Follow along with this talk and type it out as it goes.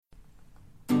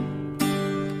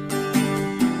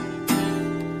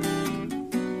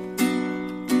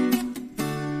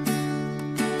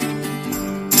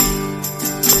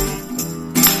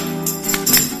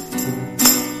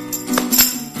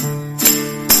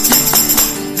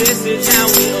This is how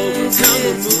we overcome.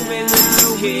 We're moving with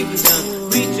the kingdom,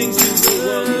 reaching to the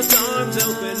world with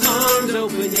arms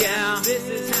open, yeah. This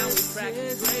is how we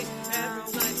practice grace.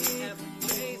 Every night, every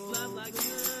day, love like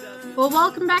Jesus does. Well,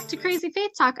 welcome back to Crazy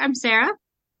Faith Talk. I'm Sarah.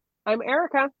 I'm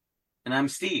Erica. And I'm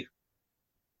Steve.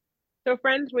 So,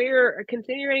 friends, we are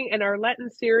continuing in our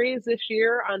Lenten series this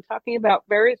year on talking about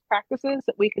various practices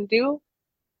that we can do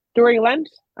during Lent.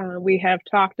 We have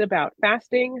talked about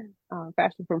fasting,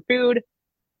 fasting from food,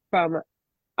 from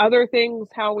other things,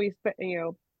 how we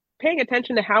spend, paying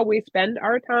attention to how we spend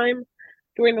our time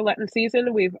during the Lenten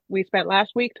season. We spent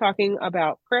last week talking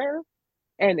about prayer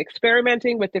and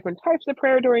experimenting with different types of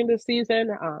prayer during this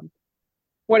season,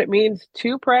 what it means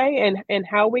to pray and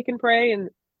how we can pray, and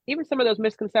even some of those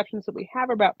misconceptions that we have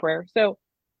about prayer. So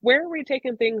where are we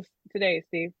taking things today,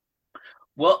 Steve?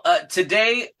 Well,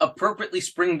 today, appropriately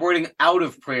springboarding out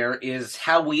of prayer is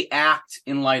how we act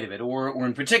in light of it, or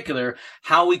in particular,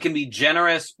 how we can be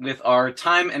generous with our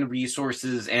time and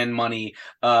resources and money,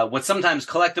 what's sometimes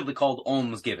collectively called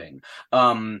almsgiving.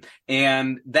 And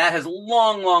that has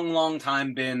long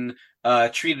time been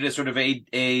treated as sort of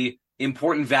a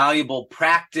important, valuable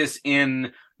practice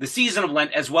in the season of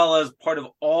Lent, as well as part of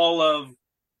all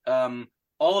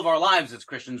of our lives as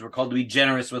Christians. We're called to be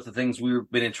generous with the things we've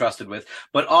been entrusted with.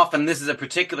 But often this is a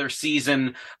particular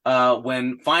season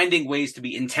when finding ways to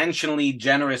be intentionally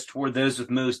generous toward those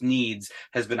with most needs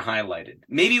has been highlighted.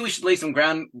 Maybe we should lay some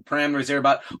ground parameters there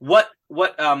about what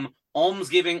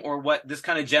almsgiving or what this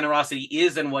kind of generosity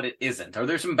is and what it isn't. Are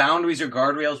there some boundaries or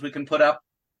guardrails we can put up?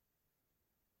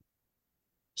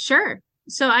 Sure.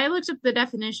 So I looked up the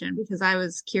definition because I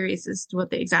was curious as to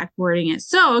what the exact wording is.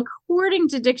 So according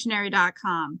to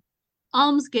dictionary.com,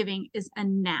 almsgiving is a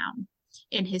noun.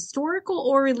 In historical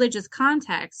or religious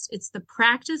context, it's the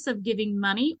practice of giving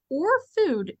money or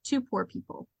food to poor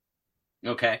people.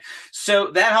 Okay.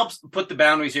 So that helps put the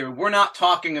boundaries here. We're not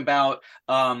talking about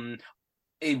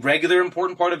a regular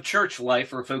important part of church life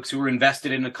for folks who are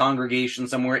invested in a congregation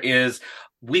somewhere is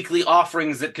weekly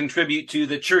offerings that contribute to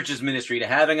the church's ministry, to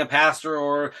having a pastor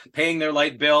or paying their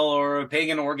light bill or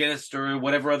paying an organist or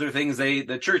whatever other things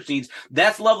the church needs.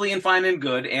 That's lovely and fine and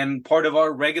good and part of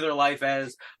our regular life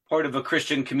as part of a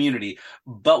Christian community.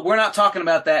 But we're not talking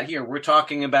about that here. We're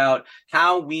talking about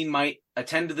how we might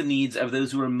attend to the needs of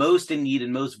those who are most in need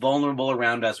and most vulnerable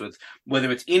around us, with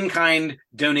whether it's in-kind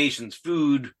donations,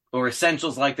 food or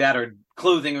essentials like that, or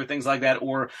clothing or things like that,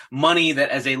 or money that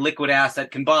as a liquid asset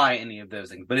can buy any of those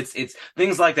things. But it's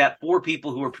things like that for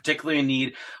people who are particularly in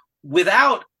need,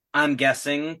 without, I'm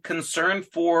guessing, concern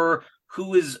for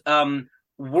who is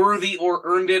worthy or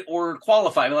earned it or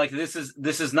qualified. Like this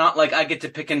is not like I get to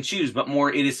pick and choose, but more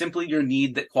it is simply your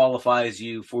need that qualifies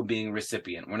you for being a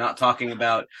recipient. We're not talking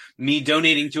about me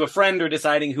donating to a friend or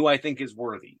deciding who I think is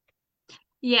worthy.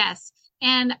 Yes.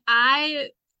 And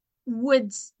I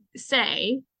would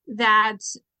say that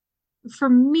for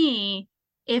me,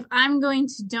 if I'm going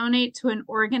to donate to an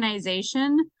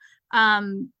organization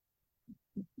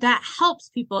that helps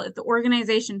people, if the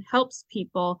organization helps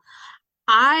people,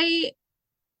 I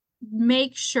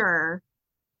make sure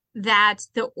that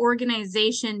the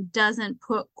organization doesn't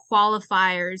put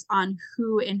qualifiers on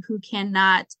who and who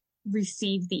cannot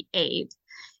receive the aid.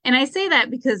 And I say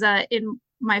that because in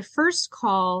my first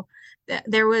call,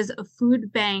 there was a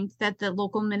food bank that the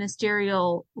local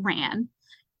ministerial ran.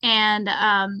 And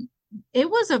it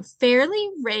was a fairly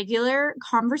regular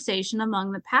conversation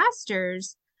among the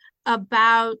pastors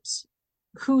about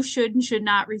who should and should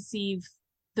not receive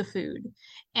the food.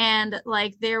 And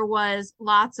like there was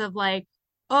lots of like,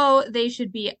 oh, they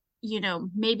should be,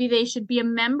 maybe they should be a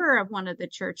member of one of the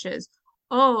churches.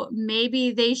 Oh,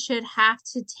 maybe they should have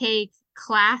to take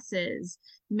classes.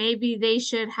 Maybe they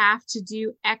should have to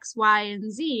do X, Y,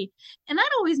 and Z. And that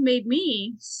always made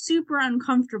me super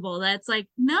uncomfortable. That's like,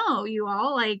 no, you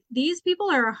all, like, these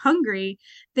people are hungry.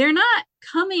 They're not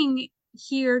coming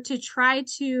here to try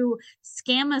to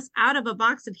scam us out of a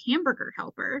box of Hamburger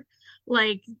Helper.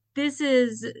 Like, this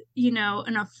is,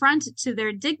 an affront to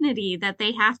their dignity that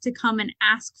they have to come and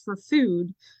ask for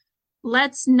food.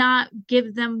 Let's not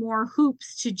give them more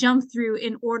hoops to jump through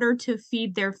in order to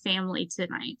feed their family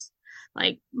tonight.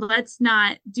 Like, let's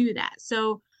not do that.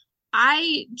 So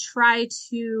I try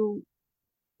to,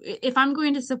 if I'm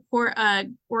going to support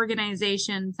an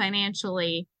organization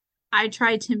financially, I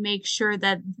try to make sure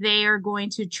that they are going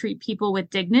to treat people with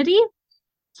dignity.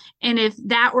 And if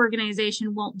that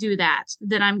organization won't do that,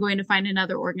 then I'm going to find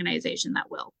another organization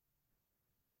that will.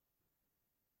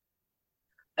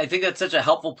 I think that's such a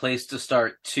helpful place to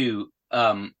start too.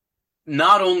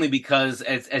 not only because,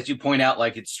 as you point out,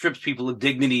 like it strips people of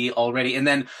dignity already, and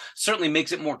then certainly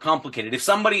makes it more complicated. If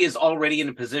somebody is already in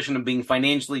a position of being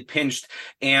financially pinched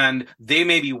and they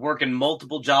may be working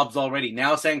multiple jobs already,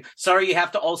 now saying, sorry, you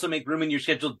have to also make room in your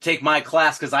schedule to take my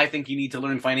class because I think you need to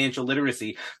learn financial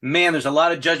literacy. Man, there's a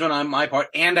lot of judgment on my part,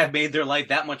 and I've made their life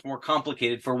that much more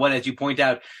complicated for what, as you point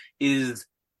out, is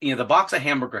the box of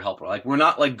hamburger helper. Like, we're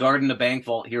not like guarding the bank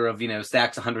vault here of,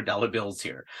 stacks of $100 bills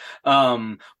here.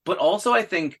 But also I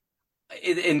think,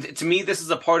 and to me, this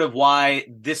is a part of why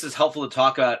this is helpful to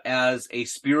talk about as a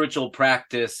spiritual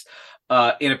practice,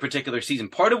 in a particular season.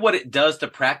 Part of what it does to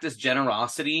practice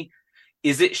generosity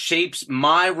is it shapes shapes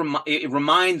my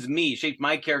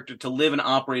character to live and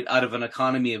operate out of an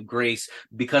economy of grace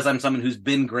because I'm someone who's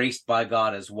been graced by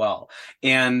God as well.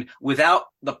 And without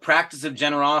the practice of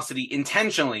generosity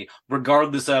intentionally,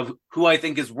 regardless of who I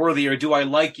think is worthy or do I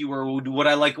like you or would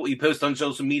I like what you post on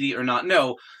social media or not,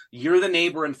 no, you're the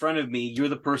neighbor in front of me. You're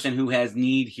the person who has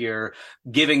need here.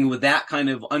 Giving with that kind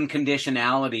of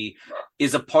unconditionality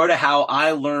is a part of how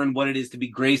I learn what it is to be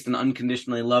graced and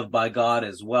unconditionally loved by God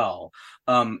as well.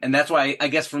 And that's why I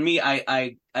guess for me,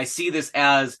 I see this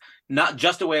as not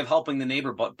just a way of helping the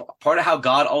neighbor, but part of how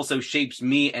God also shapes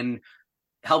me and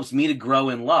helps me to grow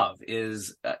in love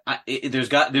is there's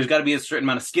got to be a certain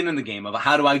amount of skin in the game of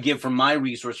how do I give from my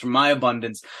resource, from my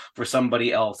abundance for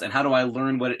somebody else, and how do I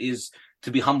learn what it is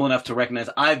to be humble enough to recognize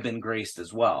I've been graced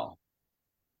as well.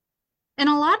 In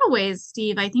a lot of ways,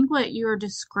 Steve, I think what you're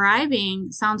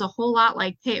describing sounds a whole lot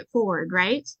like pay it forward,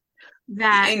 right?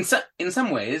 That in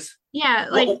some ways, yeah,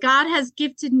 like God has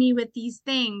gifted me with these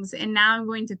things, and now I'm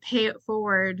going to pay it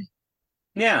forward.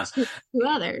 Yeah, to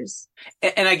others.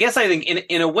 And I guess I think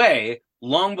in a way,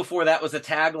 long before that was a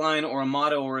tagline or a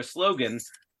motto or a slogan,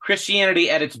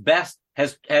 Christianity at its best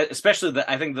has especially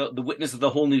the witness of the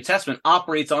whole New Testament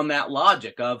operates on that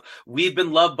logic of we've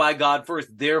been loved by God first,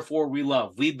 therefore we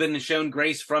love. We've been shown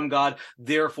grace from God,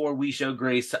 therefore we show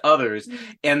grace to others.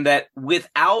 Mm-hmm. And that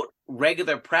without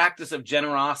regular practice of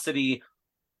generosity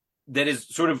that is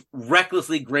sort of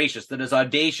recklessly gracious, that is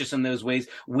audacious in those ways,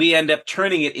 we end up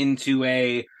turning it into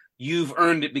a you've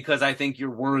earned it because I think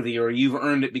you're worthy, or you've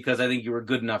earned it because I think you were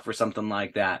good enough, or something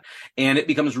like that. And it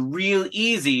becomes real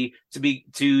easy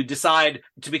to decide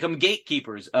to become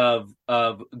gatekeepers of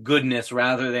goodness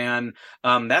rather than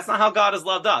that's not how God has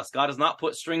loved us. God has not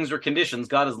put strings or conditions.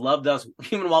 God has loved us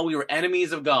even while we were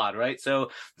enemies of God, right? So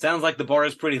it sounds like the bar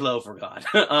is pretty low for God.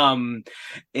 And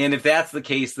if that's the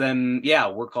case, then yeah,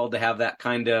 we're called to have that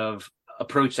kind of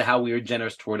approach to how we are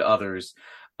generous toward others.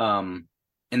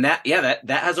 And that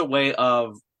has a way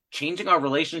of changing our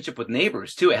relationship with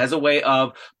neighbors too. It has a way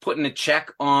of putting a check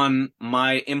on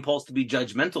my impulse to be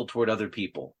judgmental toward other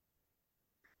people.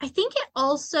 I think it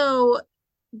also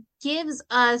gives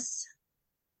us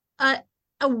a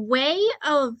way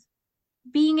of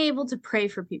being able to pray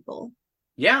for people.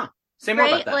 Yeah. Say more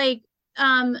about that. Like,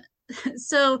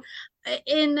 so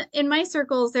in my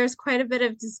circles, there's quite a bit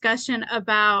of discussion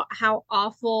about how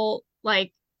awful,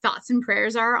 like, thoughts and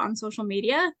prayers are on social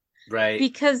media, right?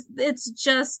 Because it's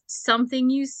just something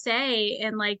you say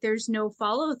and like there's no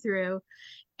follow through.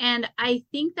 And I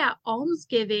think that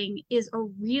almsgiving is a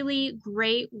really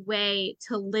great way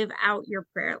to live out your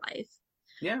prayer life.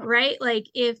 Yeah. Right? Like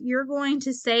if you're going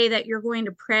to say that you're going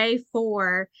to pray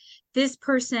for this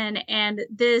person and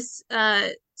this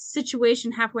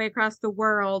situation halfway across the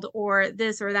world, or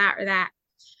this or that or that,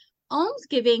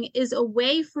 almsgiving is a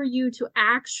way for you to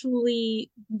actually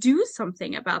do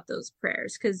something about those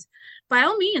prayers. Because by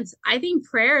all means, I think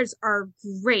prayers are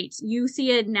great. You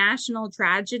see a national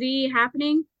tragedy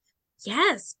happening,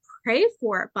 yes, pray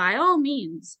for it by all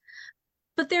means.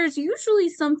 But there's usually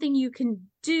something you can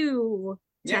do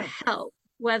to help,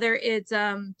 whether it's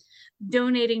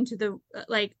donating to the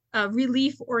a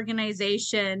relief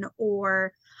organization,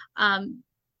 or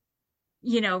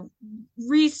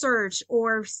research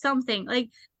or something. Like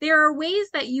there are ways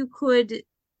that you could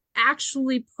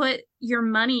actually put your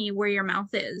money where your mouth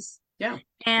is. Yeah.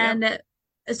 And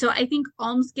so I think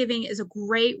almsgiving is a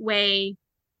great way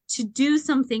to do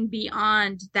something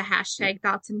beyond the hashtag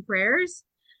thoughts and prayers.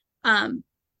 So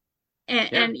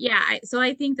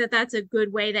I think that that's a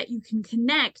good way that you can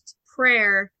connect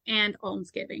prayer and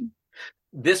almsgiving.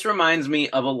 This reminds me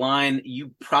of a line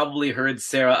you probably heard,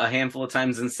 Sarah, a handful of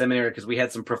times in seminary, because we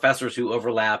had some professors who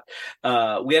overlapped.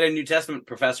 We had a New Testament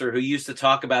professor who used to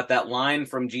talk about that line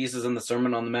from Jesus in the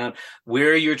Sermon on the Mount,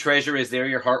 where your treasure is, there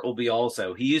your heart will be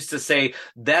also. He used to say,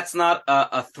 that's not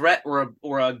a threat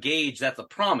or a gauge, that's a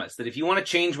promise, that if you want to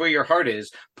change where your heart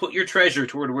is, put your treasure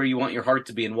toward where you want your heart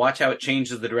to be and watch how it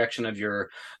changes the direction of your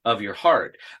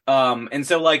heart. And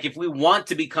so, like, if we want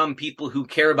to become people who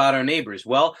care about our neighbors,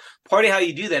 well, part of how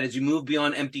you do that is you move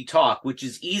beyond empty talk, which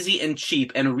is easy and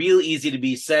cheap and real easy to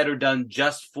be said or done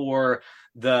just for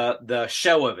the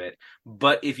show of it.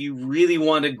 But if you really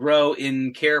want to grow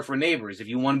in care for neighbors, if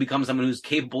you want to become someone who's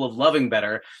capable of loving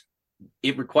better,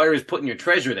 it requires putting your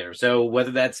treasure there. So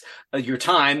whether that's your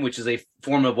time, which is a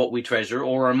form of what we treasure,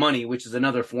 or our money, which is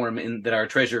another form in that our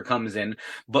treasure comes in,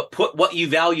 but put what you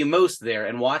value most there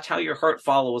and watch how your heart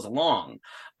follows along.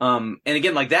 And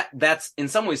again, like that's in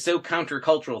some ways so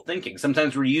countercultural thinking.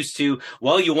 Sometimes we're used to,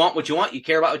 well, you want what you want, you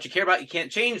care about what you care about, you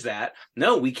can't change that.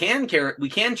 No, we can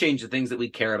change the things that we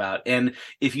care about. And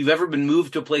if you've ever been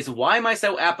moved to a place of, why am I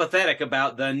so apathetic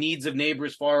about the needs of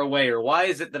neighbors far away? Or why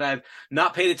is it that I've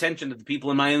not paid attention to the people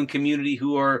in my own community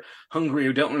who are hungry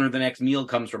or don't know where the next meal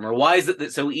comes from? Or why is it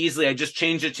that so easily I just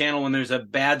change the channel when there's a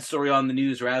bad story on the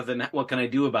news rather than what can I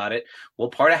do about it? Well,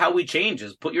 part of how we change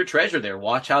is put your treasure there.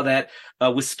 Watch how that,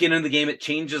 with skin in the game, it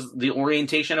changes the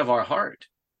orientation of our heart.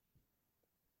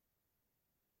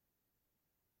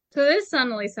 So this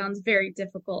suddenly sounds very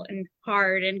difficult and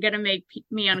hard and gonna make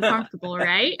me uncomfortable,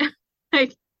 right?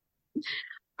 Like,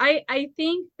 I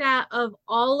think that of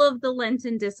all of the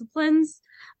Lenten disciplines,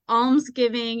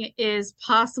 almsgiving is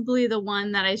possibly the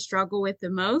one that I struggle with the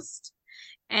most.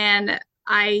 And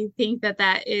I think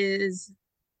that is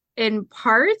in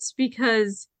parts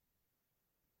because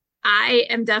I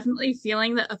am definitely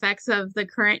feeling the effects of the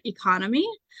current economy.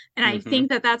 And I think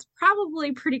that that's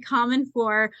probably pretty common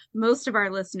for most of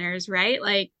our listeners, right?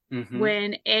 Like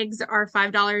when eggs are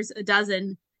 $5 a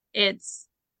dozen, it's,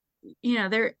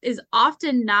 there is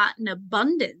often not an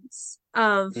abundance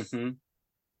of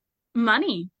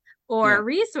money or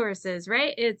resources,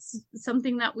 right? It's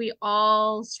something that we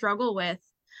all struggle with.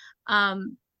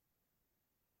 And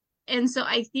so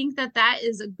I think that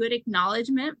is a good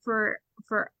acknowledgement for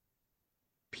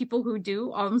people who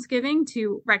do almsgiving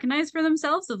to recognize for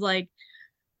themselves of, like,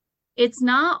 it's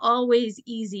not always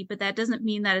easy, but that doesn't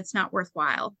mean that it's not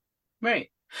worthwhile.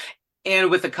 Right. And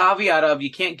with the caveat of,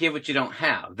 you can't give what you don't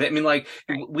have. I mean, like,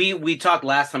 right. we talked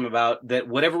last time about that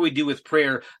whatever we do with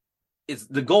prayer,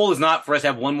 the goal is not for us to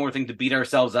have one more thing to beat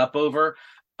ourselves up over.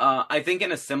 I think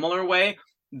in a similar way,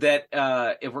 that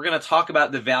if we're going to talk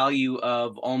about the value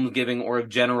of almsgiving or of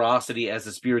generosity as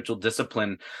a spiritual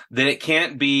discipline, that it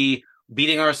can't be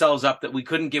beating ourselves up that we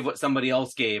couldn't give what somebody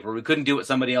else gave or we couldn't do what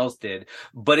somebody else did.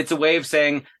 But it's a way of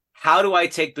saying, how do I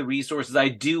take the resources I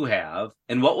do have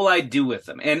and what will I do with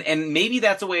them? And maybe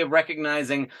that's a way of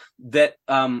recognizing that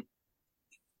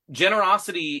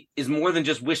generosity is more than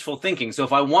just wishful thinking. So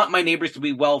if I want my neighbors to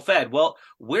be well fed, well,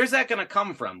 where's that going to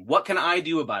come from? What can I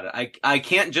do about it? I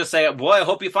can't just say, boy, I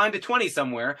hope you find a 20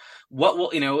 somewhere. What will,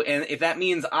 and if that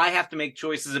means I have to make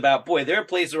choices about, boy, there are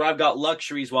places where I've got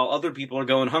luxuries while other people are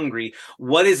going hungry.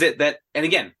 What is it that, and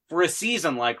again, for a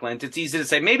season like Lent, it's easy to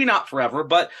say, maybe not forever,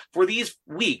 but for these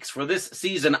weeks, for this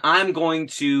season, I'm going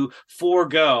to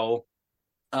forego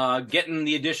getting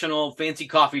the additional fancy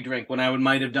coffee drink when I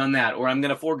might have done that, or I'm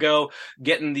going to forego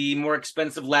getting the more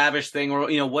expensive lavish thing, or,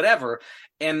 whatever.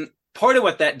 And part of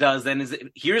what that does then is,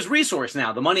 here's resource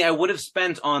now. The money I would have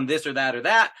spent on this or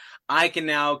that, I can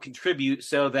now contribute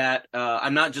so that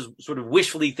I'm not just sort of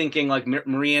wishfully thinking like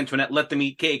Marie Antoinette, let them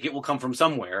eat cake, it will come from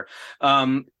somewhere.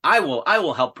 I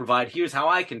will help provide. Here's how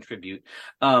I contribute.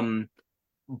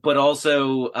 But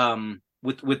also,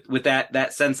 with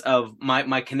that sense of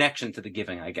my connection to the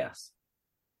giving, I guess.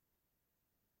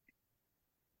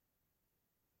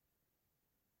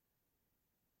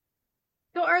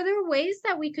 So are there ways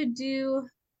that we could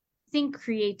think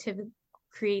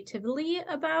creatively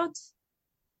about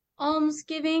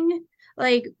almsgiving?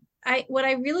 Like, what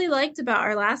I really liked about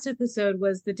our last episode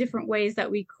was the different ways that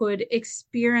we could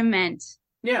experiment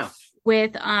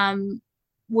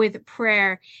with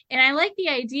prayer. And I like the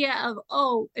idea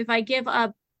of, if I give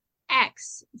up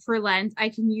X for Lent, I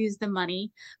can use the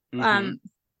money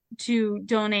to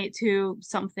donate to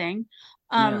something.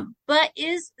 But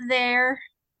is there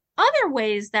other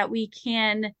ways that we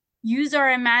can use our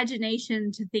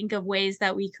imagination to think of ways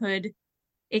that we could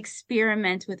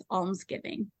experiment with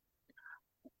almsgiving?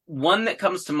 one that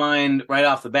comes to mind right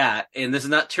off the bat, and this is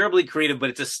not terribly creative, but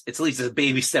it's at least a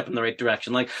baby step in the right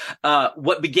direction. Like,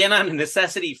 what began on a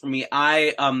necessity for me,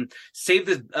 I saved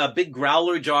this big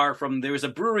growler jar there was a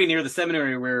brewery near the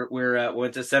seminary where I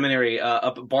went to seminary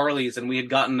up at Barley's, and we had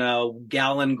gotten a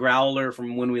gallon growler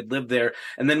from when we had lived there,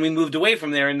 and then we moved away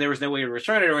from there, and there was no way to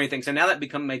return it or anything. So now that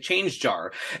became my change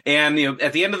jar. And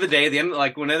at the end of the day,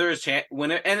 like whenever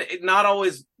not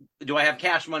always do I have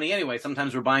cash money anyway.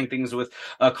 Sometimes we're buying things with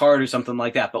a card or something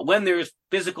like that. But when there's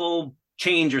physical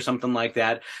change or something like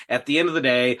that, at the end of the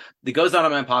day, it goes out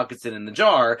of my pockets and in the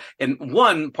jar. And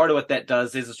one part of what that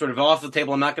does is it's sort of off the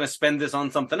table. I'm not going to spend this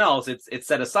on something else. It's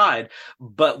set aside.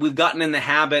 But we've gotten in the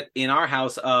habit in our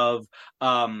house of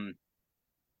being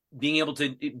able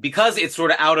to, because it's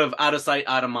sort of out of sight,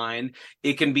 out of mind,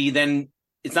 it can be then,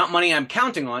 it's not money I'm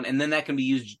counting on, and then that can be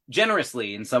used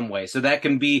generously in some way. So that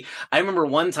can be, I remember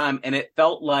one time, and it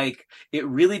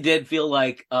really did feel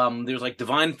like there's like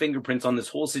divine fingerprints on this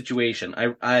whole situation.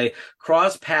 I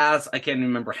crossed paths, I can't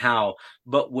remember how,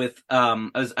 but with I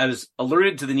was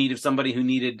alerted to the need of somebody who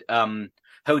needed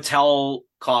hotel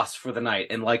costs for the night.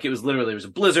 And like, it was a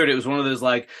blizzard. It was one of those,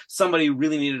 like, somebody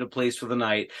really needed a place for the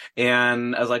night.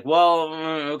 And I was like, well,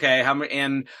 okay, how many?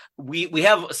 And we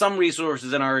have some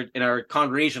resources in our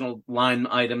congregational line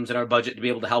items in our budget to be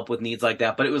able to help with needs like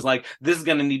that. But it was like, this is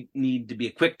going to need to be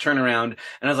a quick turnaround.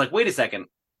 And I was like, wait a second.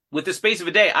 With the space of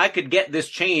a day, I could get this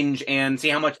change and see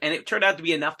how much, and it turned out to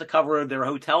be enough to cover their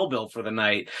hotel bill for the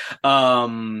night.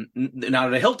 Not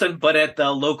at a Hilton, but at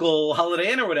the local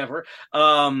Holiday Inn or whatever.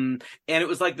 And it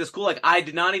was like this cool, like, I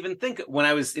did not even think when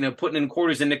I was, putting in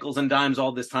quarters and nickels and dimes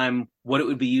all this time, what it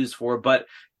would be used for. But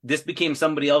this became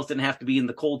somebody else didn't have to be in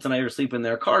the cold tonight or sleep in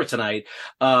their car tonight.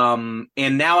 And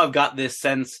now I've got this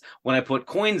sense when I put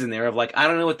coins in there of like, I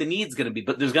don't know what the need's going to be,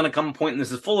 but there's going to come a point and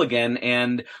this is full again.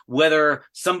 And whether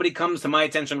somebody comes to my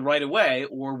attention right away,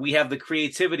 or we have the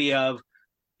creativity of,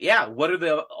 yeah, what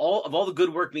are all the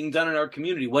good work being done in our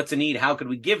community? What's a need? How could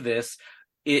we give this?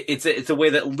 It's a way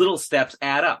that little steps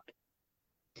add up.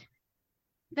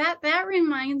 That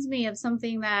reminds me of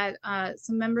something that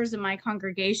some members of my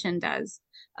congregation does.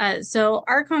 So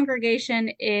our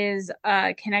congregation is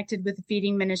connected with the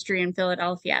feeding ministry in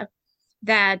Philadelphia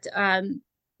that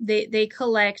they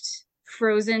collect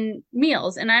frozen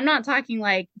meals. And I'm not talking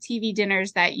like TV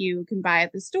dinners that you can buy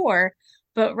at the store,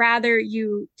 but rather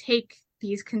you take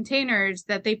these containers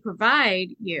that they provide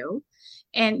you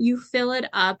and you fill it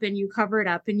up and you cover it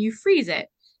up and you freeze it.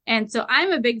 And so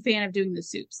I'm a big fan of doing the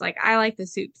soups. Like, I like the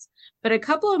soups, but a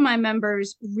couple of my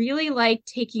members really like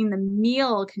taking the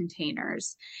meal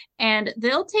containers, and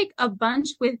they'll take a bunch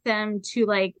with them to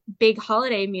like big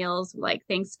holiday meals like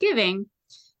Thanksgiving.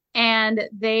 And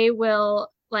they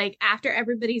will, like, after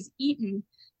everybody's eaten,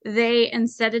 they,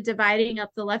 instead of dividing up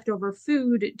the leftover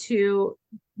food to,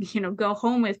 go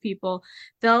home with people,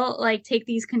 they'll like take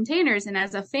these containers, and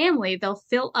as a family, they'll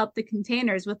fill up the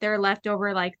containers with their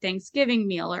leftover like Thanksgiving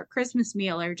meal or Christmas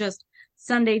meal or just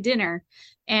Sunday dinner.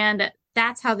 And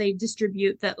that's how they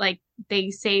distribute that. Like, they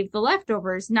save the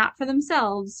leftovers, not for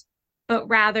themselves, but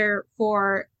rather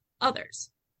for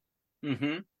others.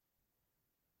 Mm-hmm.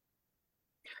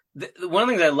 One of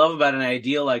the things I love about an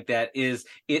idea like that is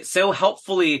it so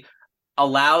helpfully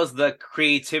allows the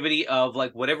creativity of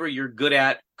like whatever you're good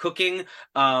at cooking,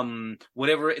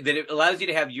 whatever, that it allows you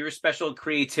to have your special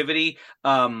creativity.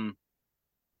 I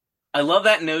love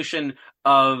that notion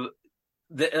of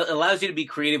that it allows you to be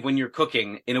creative when you're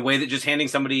cooking in a way that just handing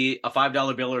somebody a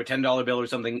 $5 bill or a $10 bill or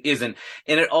something isn't.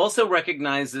 And it also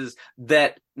recognizes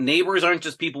that neighbors aren't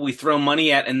just people we throw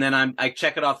money at and then I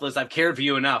check it off the list. I've cared for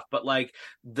you enough. But like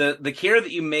the care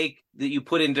that you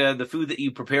put into the food that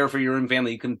you prepare for your own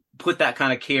family, you can put that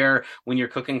kind of care when you're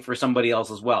cooking for somebody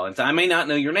else as well. And so I may not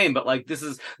know your name, but like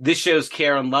this shows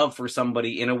care and love for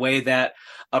somebody in a way that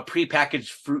a prepackaged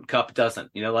fruit cup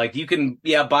doesn't. Like you can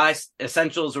buy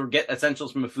essentials or get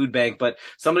essentials from a food bank, but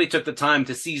somebody took the time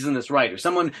to season this right, or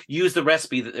someone used the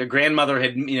recipe that their grandmother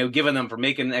had given them for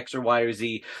making X or Y or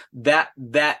Z. That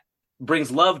brings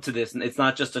love to this, and it's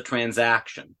not just a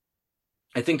transaction.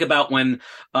 I think about when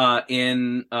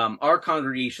in our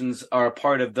congregations are a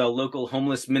part of the local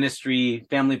homeless ministry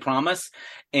Family Promise,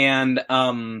 and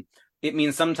it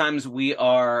means sometimes we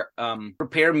are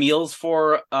prepare meals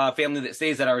for a family that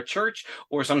stays at our church,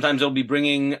 or sometimes they'll be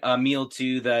bringing a meal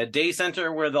to the day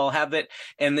center where they'll have it.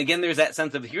 And again, there's that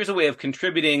sense of here's a way of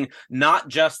contributing not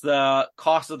just the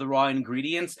cost of the raw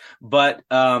ingredients, but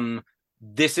I'm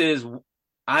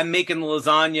making the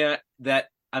lasagna that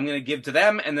I'm going to give to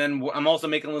them, and then I'm also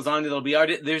making lasagna that'll be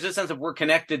already. There's a sense of we're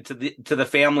connected to the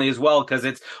family as well,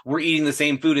 because we're eating the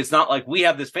same food. It's not like we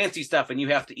have this fancy stuff and you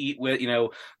have to eat with,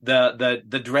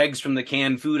 the dregs from the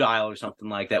canned food aisle or something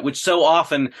like that, which so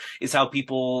often is how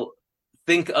people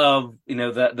think of,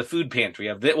 the food pantry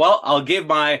of I'll give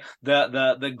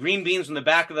the green beans from the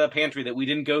back of the pantry that we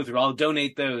didn't go through. I'll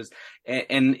donate those.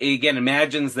 And again,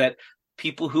 imagines that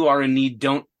people who are in need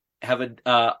don't have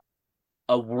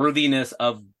a worthiness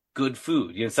of good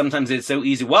food. Sometimes it's so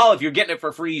easy. Well, if you're getting it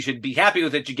for free, you should be happy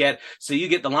with what you get. So you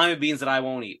get the lima beans that I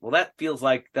won't eat. Well, that feels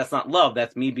like that's not love.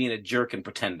 That's me being a jerk and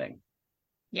pretending.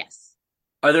 Yes.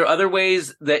 Are there other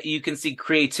ways that you can see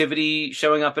creativity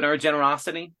showing up in our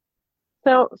generosity?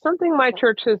 So something my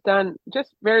church has done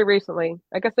just very recently,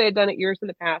 I guess they had done it years in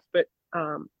the past, but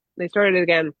they started it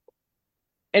again.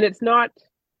 And it's not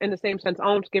in the same sense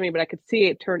almost giving, but I could see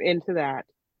it turn into that.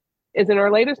 Is in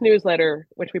our latest newsletter,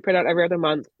 which we put out every other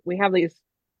month, we have these,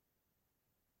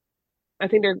 I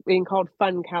think they're being called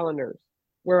fun calendars,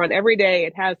 where on every day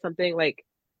it has something like,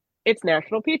 it's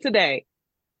National Pizza Day.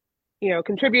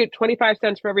 Contribute 25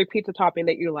 cents for every pizza topping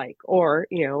that you like. Or,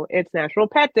 it's National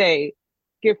Pet Day.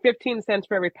 Give 15 cents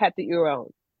for every pet that you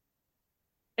own.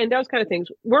 And those kind of things.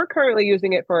 We're currently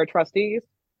using it for our trustees,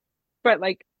 but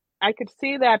I could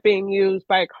see that being used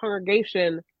by a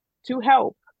congregation to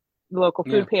help the local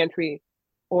food pantry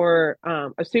or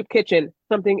a soup kitchen,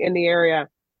 something in the area,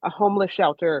 a homeless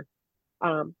shelter.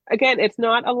 Again, it's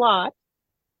not a lot,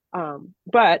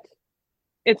 but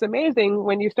it's amazing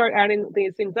when you start adding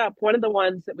these things up. One of the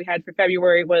ones that we had for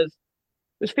February was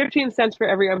there's 15 cents for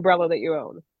every umbrella that you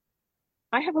own.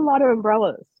 I have a lot of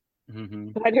umbrellas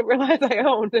that I didn't realize I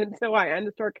owned until I had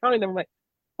to start counting them. I'm like,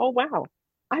 oh, wow,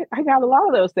 I got a lot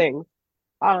of those things.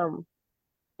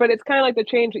 But it's kind of like the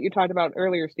change that you talked about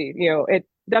earlier, Steve. It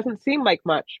doesn't seem like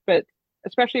much, but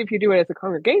especially if you do it as a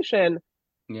congregation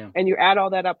and you add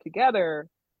all that up together,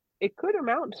 it could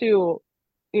amount to,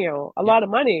 a lot of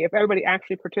money if everybody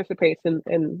actually participates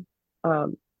and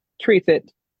treats it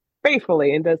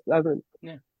faithfully and doesn't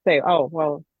say, oh,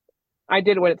 well, I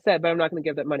did what it said, but I'm not going to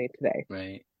give that money today.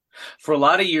 Right. For a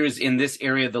lot of years in this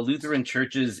area, the Lutheran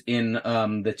churches in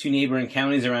the two neighboring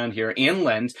counties around here and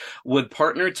Lent would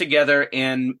partner together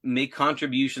and make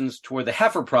contributions toward the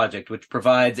Heifer Project, which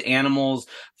provides animals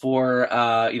for,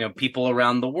 people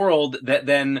around the world that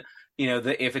then,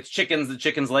 if it's chickens, the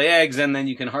chickens lay eggs, and then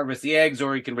you can harvest the eggs,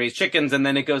 or you can raise chickens, and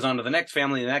then it goes on to the next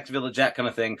family, the next village, that kind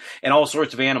of thing, and all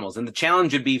sorts of animals. And the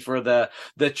challenge would be for the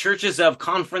churches of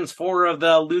Conference 4 of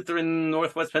the Lutheran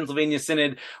Northwest Pennsylvania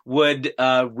Synod would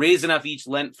raise enough each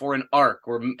Lent for an ark,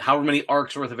 or however many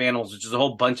arks worth of animals, which is a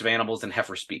whole bunch of animals in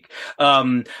heifer speak.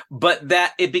 But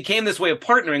that it became this way of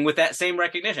partnering with that same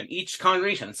recognition. Each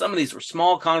congregation, some of these were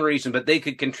small congregations, but they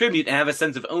could contribute and have a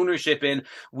sense of ownership in,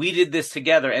 we did this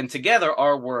together, and together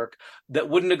our work that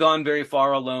wouldn't have gone very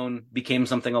far alone became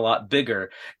something a lot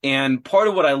bigger. And part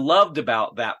of what I loved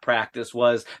about that practice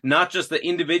was not just the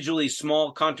individually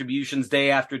small contributions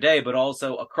day after day, but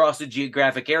also across a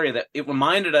geographic area, that it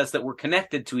reminded us that we're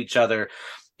connected to each other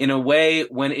in a way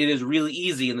when it is really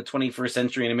easy in the 21st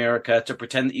century in America to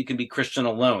pretend that you can be Christian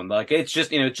alone. Like it's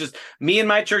just me and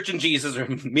my church and Jesus, or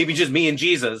maybe just me and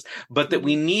Jesus, but that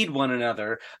we need one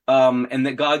another. And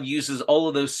that God uses all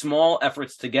of those small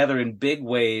efforts together in big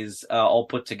ways, all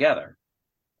put together.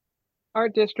 Our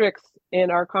districts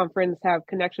in our conference have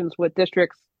connections with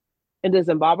districts in the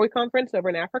Zimbabwe conference over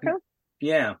in Africa.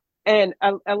 Yeah. And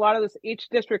a lot of this, each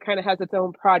district kind of has its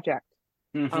own project.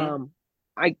 Mm-hmm.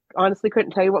 I honestly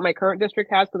couldn't tell you what my current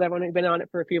district has because I've only been on it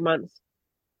for a few months.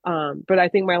 But I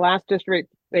think my last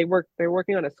district, they're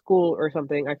working on a school or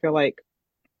something, I feel like.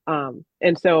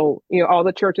 And so, all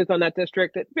the churches on that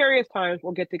district at various times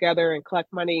will get together and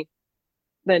collect money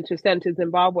then to send to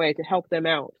Zimbabwe to help them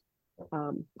out.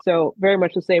 So very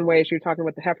much the same way as you're talking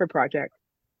about the Heifer Project.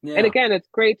 Yeah. And again, it's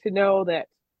great to know that,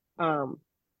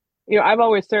 I've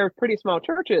always served pretty small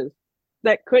churches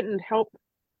that couldn't help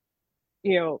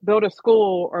build a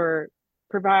school or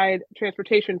provide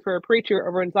transportation for a preacher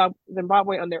over in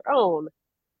Zimbabwe on their own.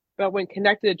 But when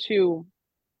connected to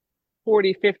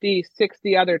 40, 50,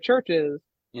 60 other churches,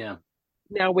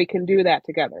 now we can do that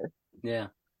together. Yeah.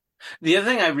 The other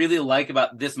thing I really like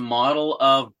about this model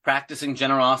of practicing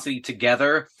generosity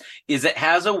together is it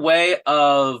has a way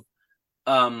of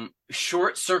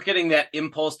short-circuiting that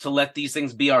impulse to let these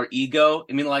things be our ego.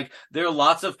 I mean, like, there are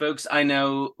lots of folks I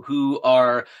know who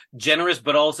are generous,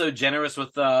 but also generous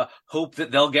with the hope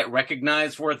that they'll get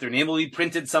recognized for it. Their name will be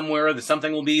printed somewhere, or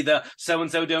something will be the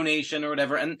so-and-so donation or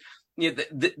whatever. And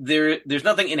there's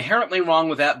nothing inherently wrong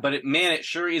with that, but it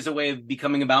sure is a way of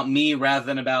becoming about me rather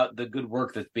than about the good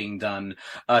work that's being done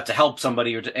to help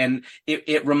somebody, and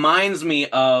it reminds me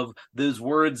of those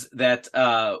words that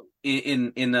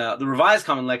in the Revised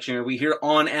Common Lectionary we hear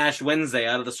on Ash Wednesday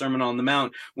out of the Sermon on the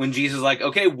Mount, when Jesus is like,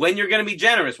 okay, when you're going to be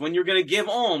generous, when you're going to give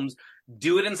alms,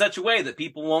 do it in such a way that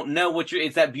people won't know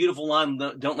it's that beautiful line,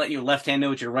 don't let your left hand know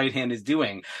what your right hand is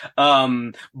doing.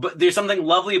 But there's something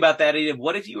lovely about that idea of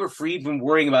what if you were freed from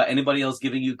worrying about anybody else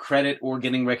giving you credit or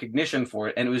getting recognition for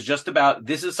it. And it was just about,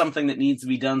 this is something that needs to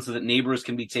be done so that neighbors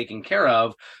can be taken care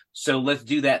of. So let's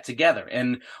do that together.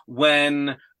 And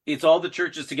when it's all the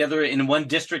churches together in one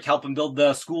district helping build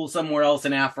the school somewhere else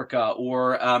in Africa,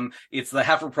 or it's the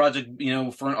Heifer Project,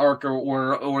 for an ARC,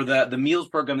 or the meals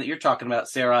program that you're talking about,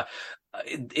 Sarah.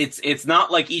 It's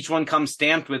not like each one comes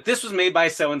stamped with, this was made by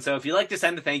so and so, if you'd like to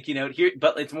send a thank you note here,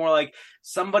 but it's more like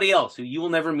somebody else who you will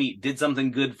never meet did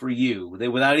something good for you,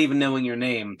 without even knowing your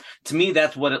name. To me,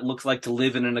 that's what it looks like to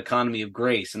live in an economy of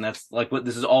grace, and that's like what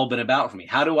this has all been about for me.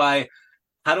 How do I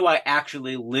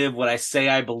actually live what I say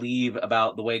I believe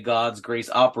about the way God's grace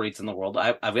operates in the world?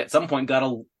 I've at some point got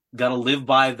to live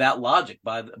by that logic,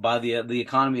 by the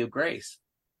economy of grace.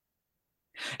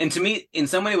 And to me, in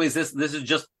so many ways, this is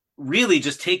just really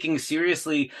just taking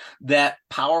seriously that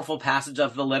powerful passage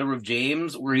of the letter of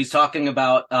James, where he's talking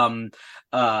about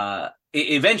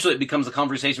eventually it becomes a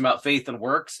conversation about faith and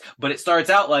works, but it starts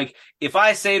out like, if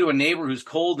I say to a neighbor who's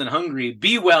cold and hungry,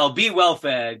 be well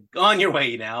fed, on your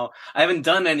way now, I haven't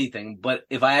done anything. But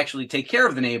if I actually take care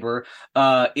of the neighbor,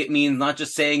 it means not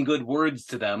just saying good words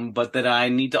to them, but that I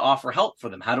need to offer help for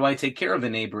them. How do I take care of the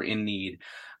neighbor in need?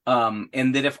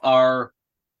 And that if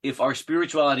our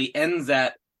spirituality ends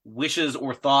at wishes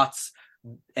or thoughts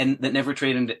and that never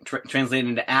translate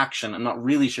into action, I'm not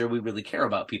really sure we really care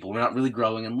about people. We're not really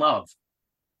growing in love.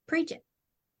 Preach it.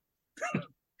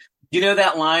 You know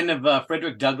that line of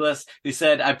Frederick Douglass, who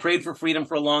said, I prayed for freedom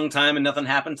for a long time and nothing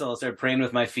happened until I started praying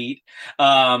with my feet,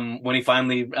 when he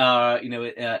finally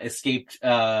escaped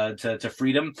to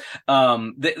freedom.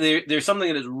 There's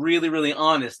something that is really, really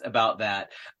honest about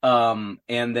that, and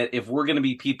that if we're going to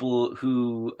be people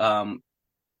who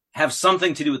have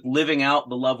something to do with living out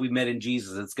the love we met in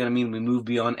Jesus, it's going to mean we move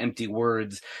beyond empty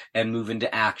words and move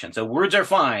into action. So words are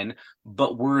fine,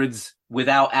 but words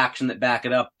without action that back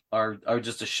it up are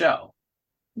just a show.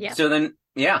 Yeah. So then,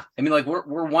 yeah, I mean, like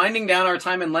we're winding down our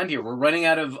time in Lent here. We're running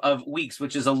out of weeks,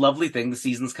 which is a lovely thing. The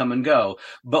seasons come and go,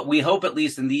 but we hope at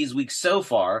least in these weeks so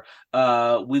far,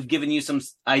 we've given you some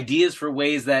ideas for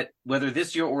ways that whether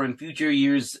this year or in future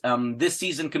years, this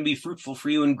season can be fruitful for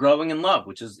you in growing in love,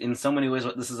 which is in so many ways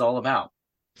what this is all about.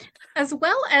 As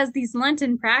well as these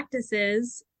Lenten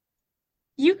practices,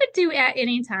 you could do at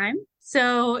any time.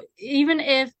 So even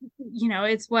if,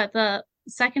 it's the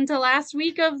second to last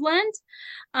week of Lent,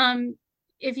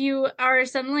 if you are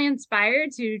suddenly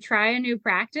inspired to try a new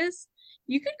practice,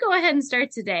 you could go ahead and start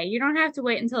today. You don't have to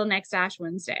wait until next Ash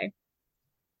Wednesday.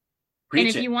 Preach and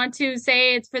if it. you want to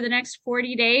say it's for the next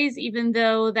 40 days, even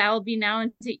though that will be now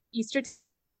into Easter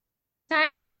time,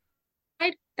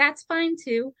 that's fine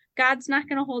too. God's not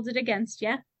going to hold it against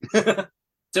you.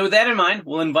 So with that in mind,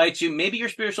 we'll invite you. Maybe your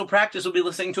spiritual practice will be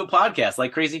listening to a podcast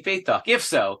like Crazy Faith Talk. If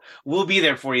so, we'll be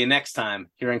there for you next time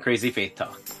here on Crazy Faith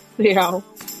Talk. Yeah.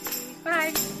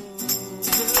 Bye.